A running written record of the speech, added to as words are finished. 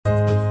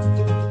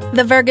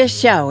The Vergas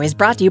Show is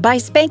brought to you by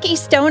Spanky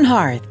Stone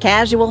Hearth,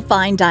 casual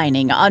fine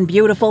dining on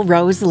beautiful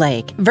Rose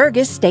Lake.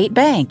 Vergas State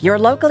Bank, your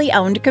locally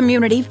owned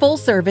community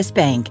full-service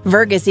bank.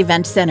 Vergas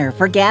Event Center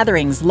for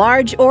gatherings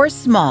large or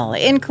small,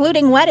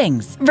 including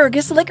weddings.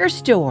 Vergas Liquor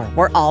Store,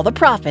 where all the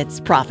profits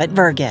profit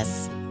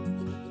Vergas.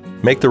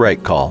 Make the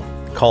right call.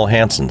 Call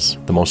Hanson's,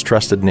 the most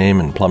trusted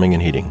name in plumbing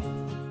and heating.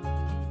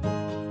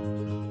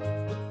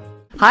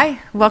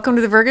 Hi, welcome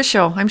to the Vergas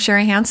Show. I'm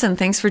Sherry Hanson.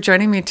 Thanks for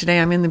joining me today.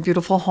 I'm in the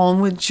beautiful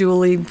home with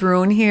Julie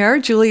Bruhn here.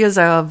 Julie is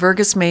a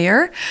Vergas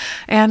mayor,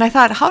 and I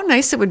thought how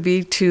nice it would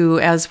be to,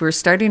 as we're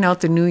starting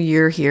out the new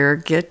year here,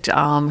 get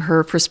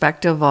her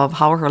perspective of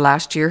how her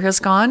last year has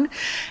gone.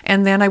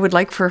 And then I would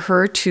like for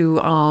her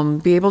to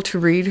be able to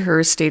read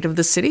her State of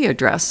the City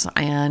address,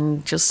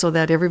 and just so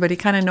that everybody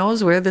kind of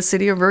knows where the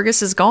city of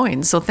Vergas is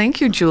going. So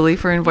thank you, Julie,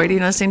 for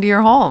inviting us into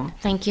your home.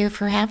 Thank you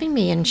for having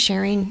me and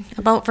sharing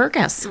about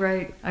Vergas.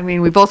 Right. I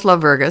mean, we both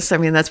love Vergas. I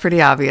mean, that's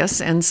pretty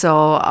obvious. And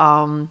so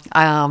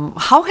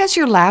how has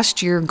your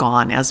last year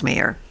gone as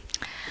mayor?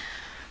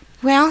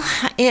 Well,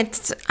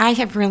 I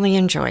have really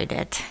enjoyed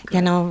it.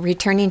 You know,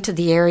 returning to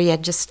the area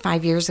just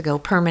 5 years ago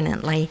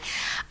permanently.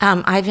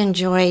 I've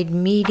enjoyed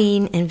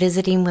meeting and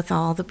visiting with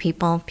all the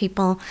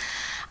people.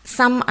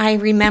 Some I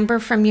remember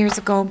from years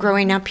ago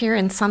growing up here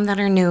and some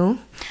that are new.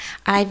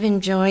 I've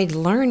enjoyed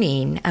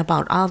learning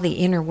about all the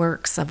inner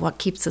works of what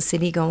keeps the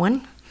city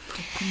going.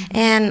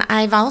 And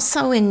I've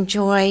also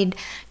enjoyed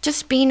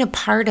just being a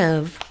part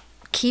of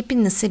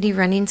keeping the city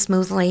running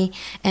smoothly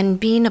and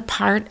being a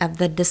part of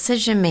the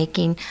decision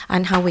making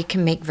on how we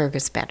can make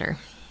Vergas better.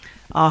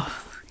 Oh,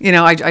 you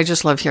know, I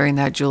just love hearing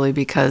that, Julie,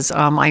 because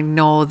I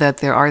know that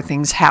there are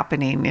things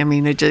happening. I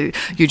mean,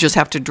 you just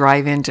have to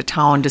drive into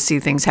town to see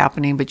things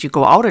happening, but you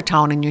go out of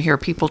town and you hear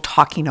people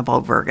talking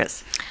about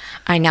Vergas.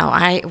 I know.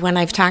 When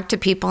I've talked to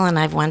people and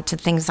I've went to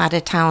things out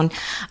of town,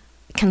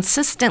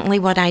 consistently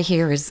what I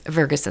hear is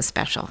Vergas is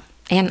special.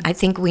 And I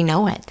think we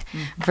know it.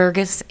 Mm-hmm.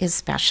 Vergas is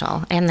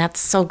special, and that's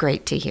so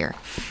great to hear.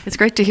 It's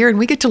great to hear, and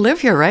we get to live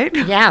here, right?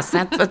 Yes,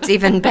 that's what's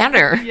even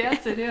better.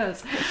 Yes, it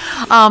is.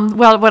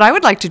 Well, what I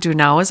would like to do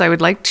now is I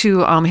would like to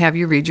have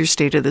you read your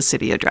State of the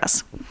City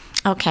address.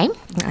 Okay,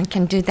 I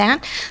can do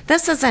that.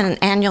 This is an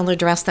annual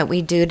address that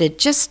we do to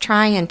just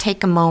try and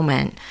take a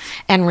moment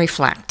and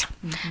reflect,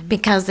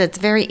 because it's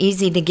very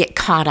easy to get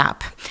caught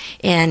up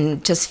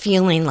in just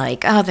feeling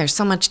like, oh, there's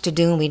so much to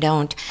do and we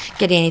don't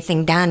get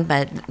anything done,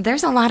 but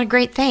there's a lot of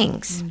great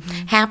things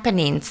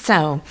happening.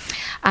 So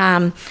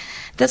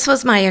this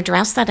was my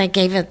address that I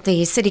gave at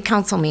the City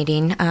Council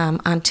meeting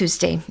on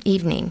Tuesday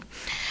evening.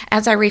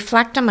 As I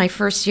reflect on my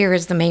first year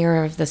as the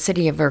mayor of the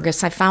city of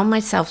Vergas, I found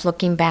myself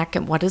looking back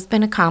at what has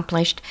been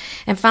accomplished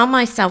and found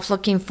myself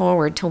looking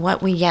forward to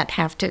what we yet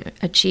have to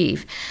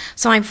achieve.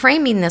 So I'm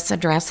framing this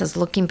address as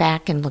looking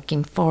back and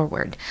looking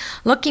forward.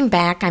 Looking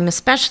back, I'm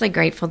especially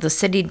grateful the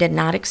city did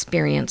not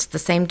experience the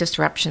same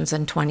disruptions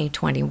in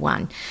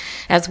 2021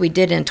 as we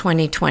did in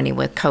 2020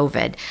 with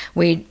COVID.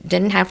 We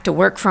didn't have to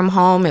work from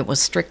home. It was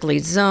strictly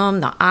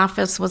Zoom. The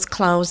office was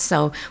closed,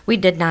 so we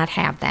did not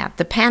have that.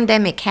 The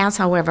pandemic has,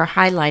 however,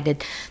 highlighted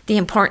the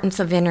importance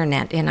of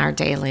internet in our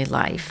daily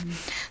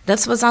life.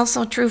 This was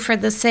also true for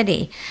the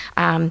city.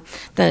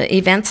 The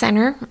event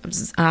center,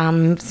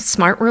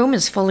 Smart Room,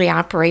 is fully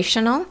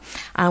operational.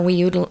 We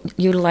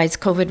utilize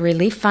COVID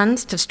relief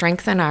funds to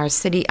strengthen our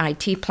city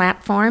IT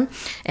platform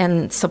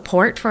and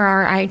support for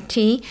our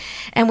IT.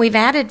 And we've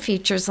added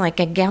features like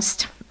a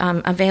guest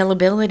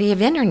availability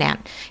of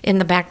internet in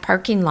the back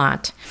parking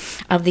lot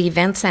of the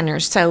event center.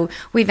 So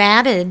we've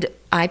added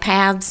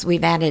iPads,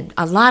 we've added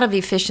a lot of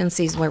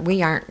efficiencies where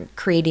we aren't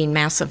creating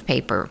massive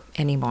paper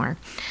anymore.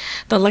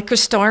 The liquor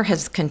store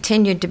has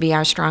continued to be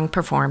our strong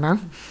performer,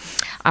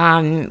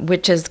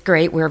 which is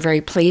great. We're very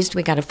pleased.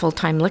 We got a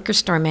full-time liquor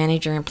store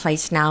manager in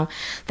place now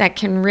that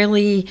can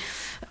really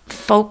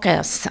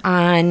focus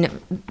on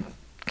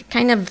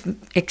kind of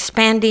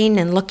expanding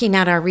and looking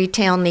at our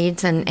retail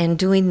needs and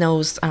doing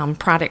those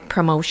product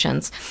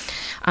promotions.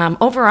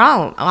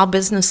 Overall, all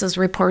businesses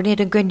reported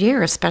a good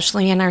year,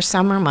 especially in our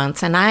summer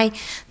months. And I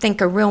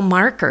think a real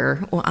marker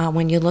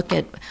when you look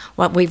at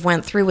what we've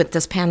went through with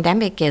this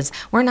pandemic is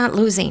we're not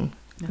losing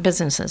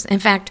businesses. In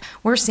fact,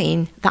 we're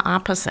seeing the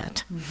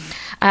opposite.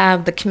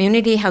 The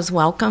community has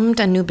welcomed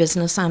a new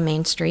business on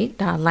Main Street,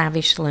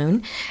 Lavish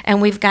Saloon,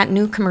 and we've got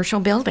new commercial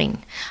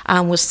building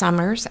with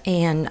Summers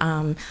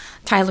and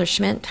Tyler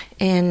Schmidt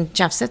and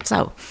Jeff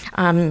Sitzo,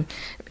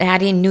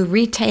 adding new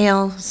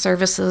retail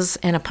services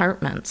and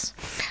apartments.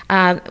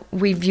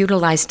 We've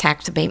utilized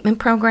tax abatement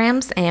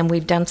programs, and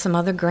we've done some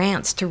other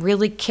grants to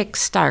really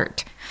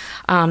kickstart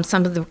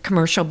some of the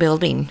commercial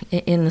building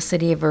in the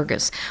city of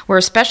Vergas. We're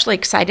especially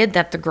excited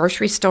that the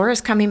grocery store is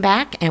coming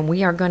back, and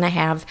we are going to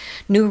have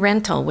new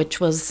rental,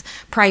 which was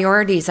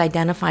priorities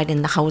identified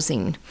in the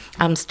housing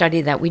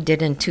study that we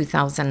did in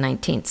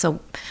 2019.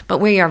 But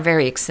we are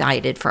very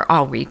excited for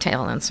all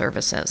retail and service.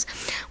 services.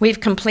 We've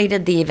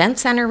completed the event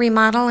center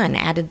remodel and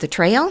added the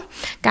trail,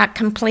 got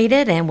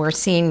completed, and we're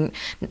seeing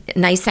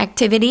nice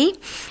activity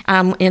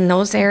in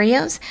those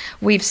areas.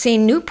 We've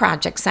seen new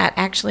projects that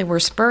actually were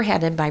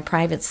spearheaded by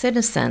private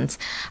citizens.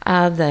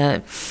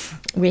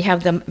 We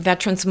have the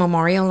Veterans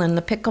Memorial and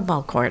the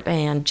pickleball court,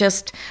 and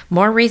just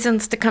more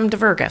reasons to come to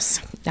Vergas,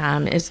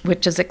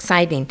 which is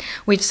exciting.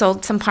 We've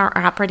sold some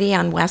property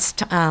on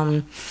West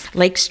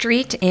Lake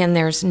Street, and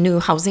there's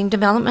new housing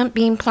development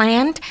being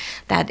planned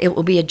that it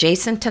will be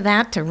adjacent to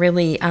that to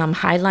really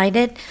highlight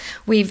it.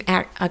 We've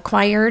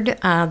acquired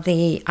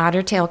the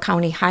Otter Tail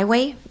County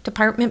Highway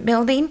Department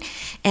building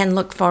and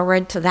look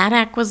forward to that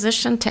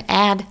acquisition to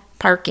add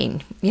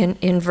parking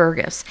in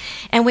Vergas.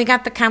 And we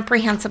got the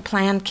comprehensive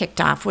plan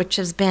kicked off, which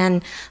has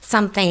been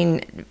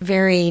something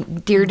very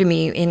dear to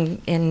me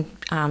in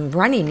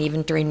running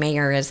even during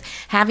mayor, is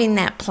having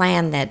that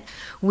plan that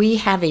we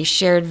have a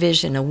shared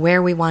vision of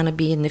where we want to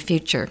be in the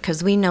future,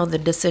 because we know the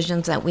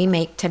decisions that we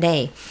make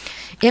today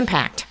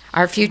impact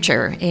our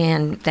future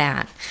and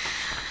that.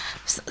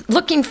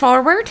 Looking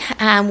forward,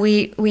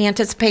 we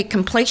anticipate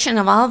completion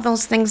of all of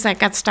those things that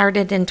got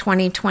started in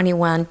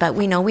 2021, but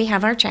we know we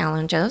have our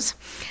challenges.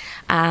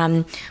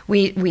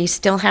 We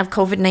still have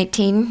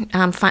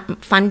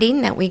COVID-19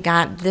 funding that we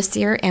got this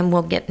year and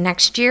we'll get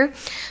next year.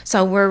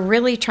 So we're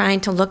really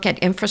trying to look at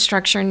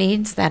infrastructure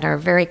needs that are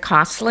very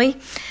costly.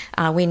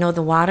 We know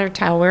the water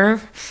tower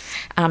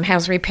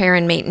has repair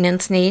and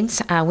maintenance needs.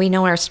 We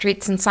know our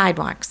streets and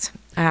sidewalks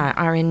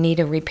are in need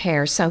of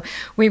repair. So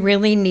we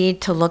really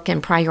need to look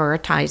and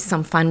prioritize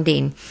some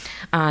funding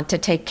to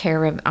take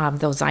care of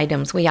those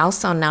items. We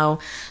also know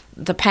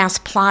the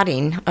past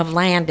plotting of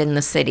land in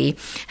the city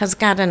has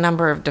got a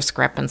number of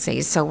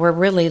discrepancies. So we're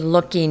really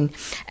looking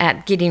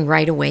at getting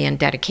right-of-way and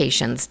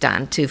dedications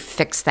done to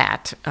fix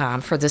that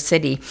for the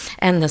city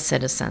and the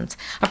citizens.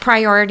 A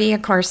priority,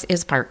 of course,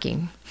 is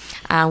parking.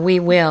 We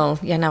will,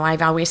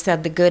 I've always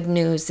said the good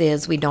news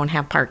is we don't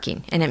have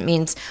parking, and it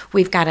means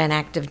we've got an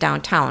active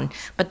downtown.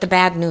 But the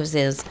bad news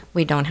is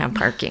we don't have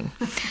parking.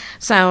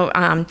 So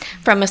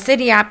from a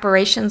city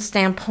operations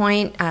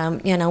standpoint,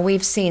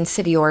 we've seen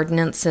city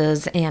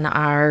ordinances in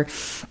our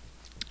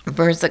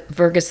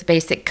Vergas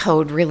Basic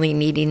Code really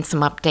needing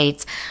some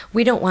updates.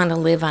 We don't want to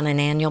live on an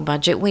annual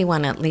budget. We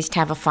want to at least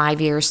have a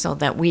 5 years so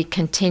that we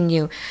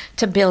continue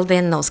to build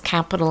in those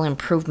capital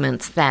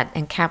improvements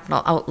and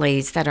capital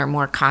outlays that are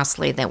more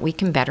costly that we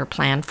can better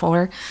plan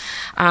for.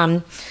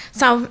 Looking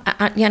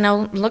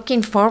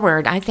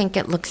forward, I think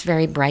it looks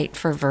very bright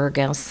for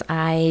Vergas.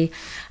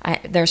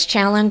 There's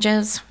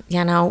challenges,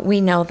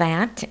 we know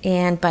that,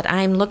 but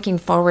I'm looking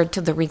forward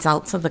to the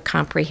results of the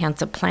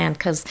comprehensive plan,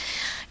 because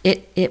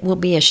it will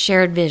be a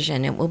shared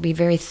vision. It will be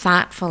very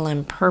thoughtful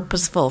and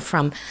purposeful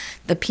from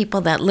the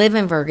people that live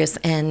in Vergas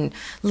and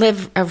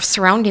live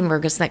surrounding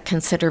Vergas that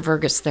consider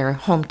Vergas their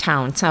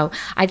hometown. So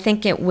I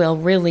think it will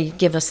really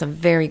give us a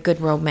very good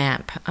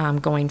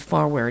roadmap going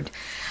forward.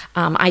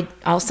 I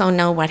also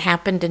know what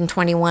happened in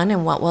 21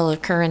 and what will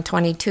occur in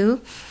 22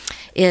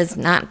 is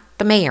not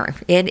the mayor.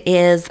 It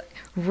is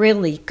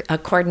really a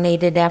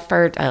coordinated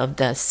effort of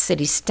the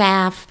city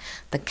staff,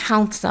 the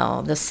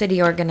council, the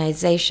city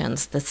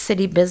organizations, the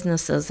city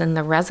businesses, and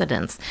the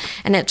residents.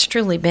 And it's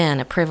truly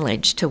been a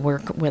privilege to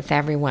work with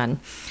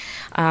everyone.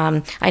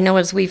 I know,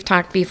 as we've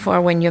talked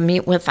before, when you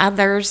meet with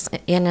others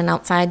in and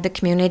outside the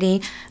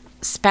community,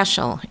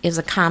 special is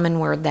a common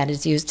word that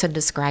is used to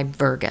describe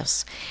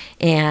Vergas.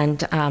 And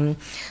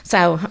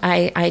so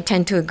I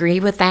tend to agree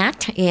with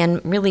that.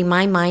 And really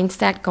my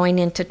mindset going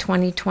into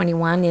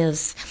 2021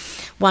 is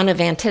one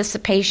of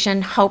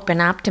anticipation, hope, and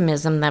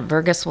optimism that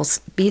Vergas will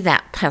be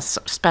that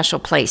special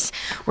place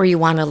where you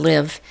want to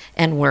live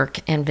and work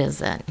and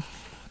visit.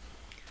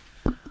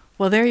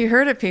 Well, there you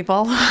heard it,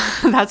 people.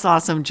 That's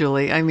awesome,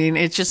 Julie. I mean,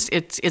 it's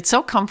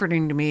so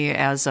comforting to me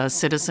as a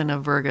citizen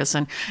of Vergas,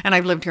 and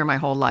I've lived here my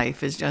whole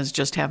life, as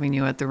just having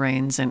you at the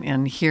reins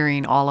and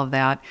hearing all of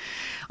that.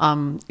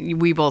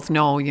 We both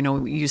know,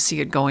 you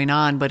see it going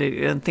on, but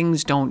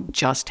things don't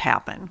just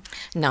happen.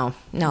 No.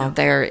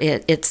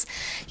 It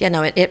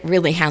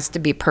really has to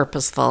be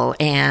purposeful,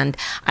 and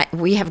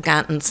we have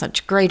gotten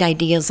such great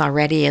ideas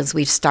already as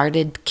we've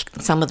started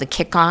some of the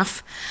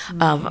kickoff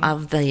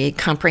of the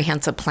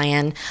comprehensive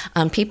plan.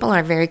 People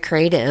are very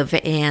creative,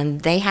 and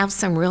they have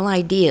some real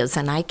ideas,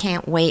 and I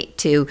can't wait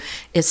to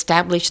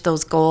establish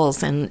those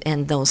goals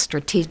and those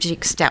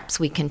strategic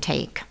steps we can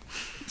take.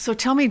 So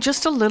tell me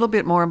just a little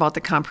bit more about the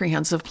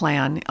comprehensive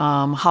plan.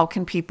 How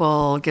can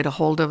people get a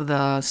hold of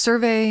the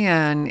survey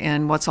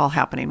and what's all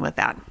happening with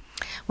that?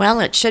 Well,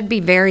 it should be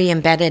very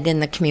embedded in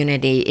the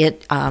community.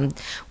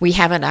 We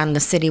have it on the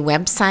city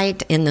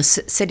website. In the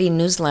city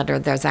newsletter,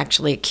 there's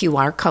actually a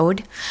QR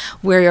code.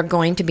 We're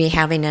going to be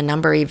having a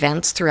number of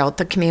events throughout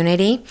the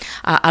community.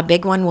 A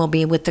big one will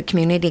be with the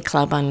community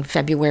club on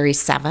February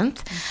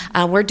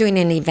 7th. We're doing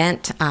an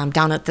event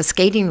down at the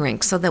skating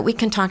rink so that we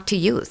can talk to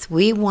youth.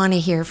 We want to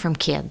hear from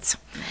kids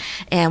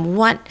and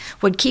what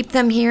would keep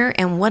them here,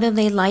 and what do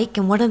they like,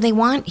 and what do they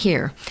want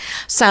here.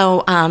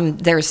 So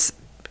there's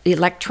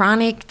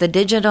electronic, the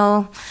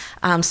digital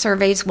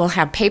surveys. We'll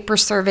have paper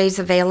surveys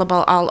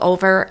available all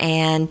over,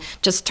 and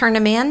just turn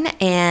them in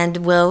and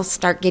we'll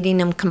start getting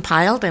them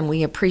compiled, and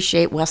we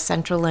appreciate West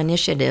Central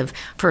Initiative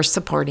for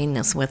supporting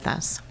this with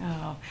us.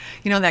 Oh,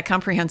 that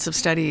comprehensive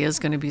study is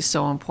going to be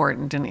so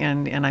important,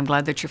 and I'm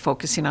glad that you're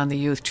focusing on the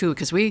youth too,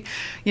 because we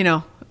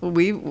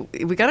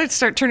got to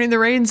start turning the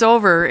reins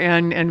over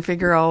and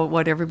figure out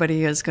what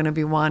everybody is going to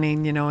be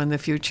wanting, in the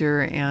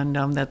future, and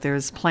that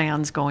there's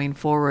plans going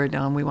forward.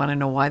 We want to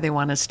know why they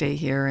want to stay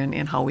here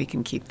and how we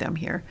can keep them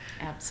here.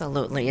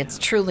 Absolutely. It's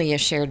truly a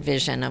shared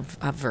vision of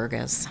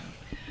Vergas.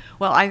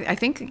 Well, I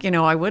think,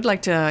 I would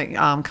like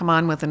to come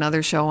on with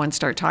another show and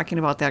start talking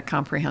about that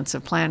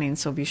comprehensive planning.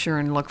 So be sure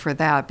and look for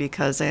that,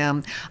 because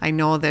I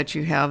know that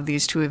you have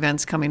these 2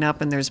 events coming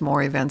up and there's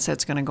more events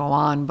that's going to go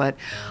on. But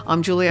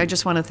Julie, I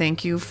just want to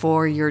thank you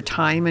for your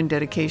time and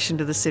dedication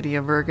to the city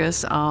of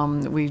Vergas.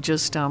 We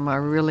just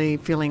are really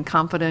feeling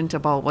confident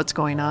about what's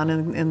going on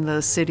in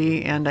the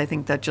city, and I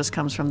think that just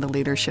comes from the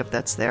leadership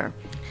that's there.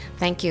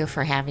 Thank you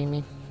for having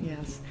me.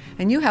 Yes.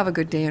 And you have a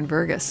good day in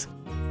Vergas.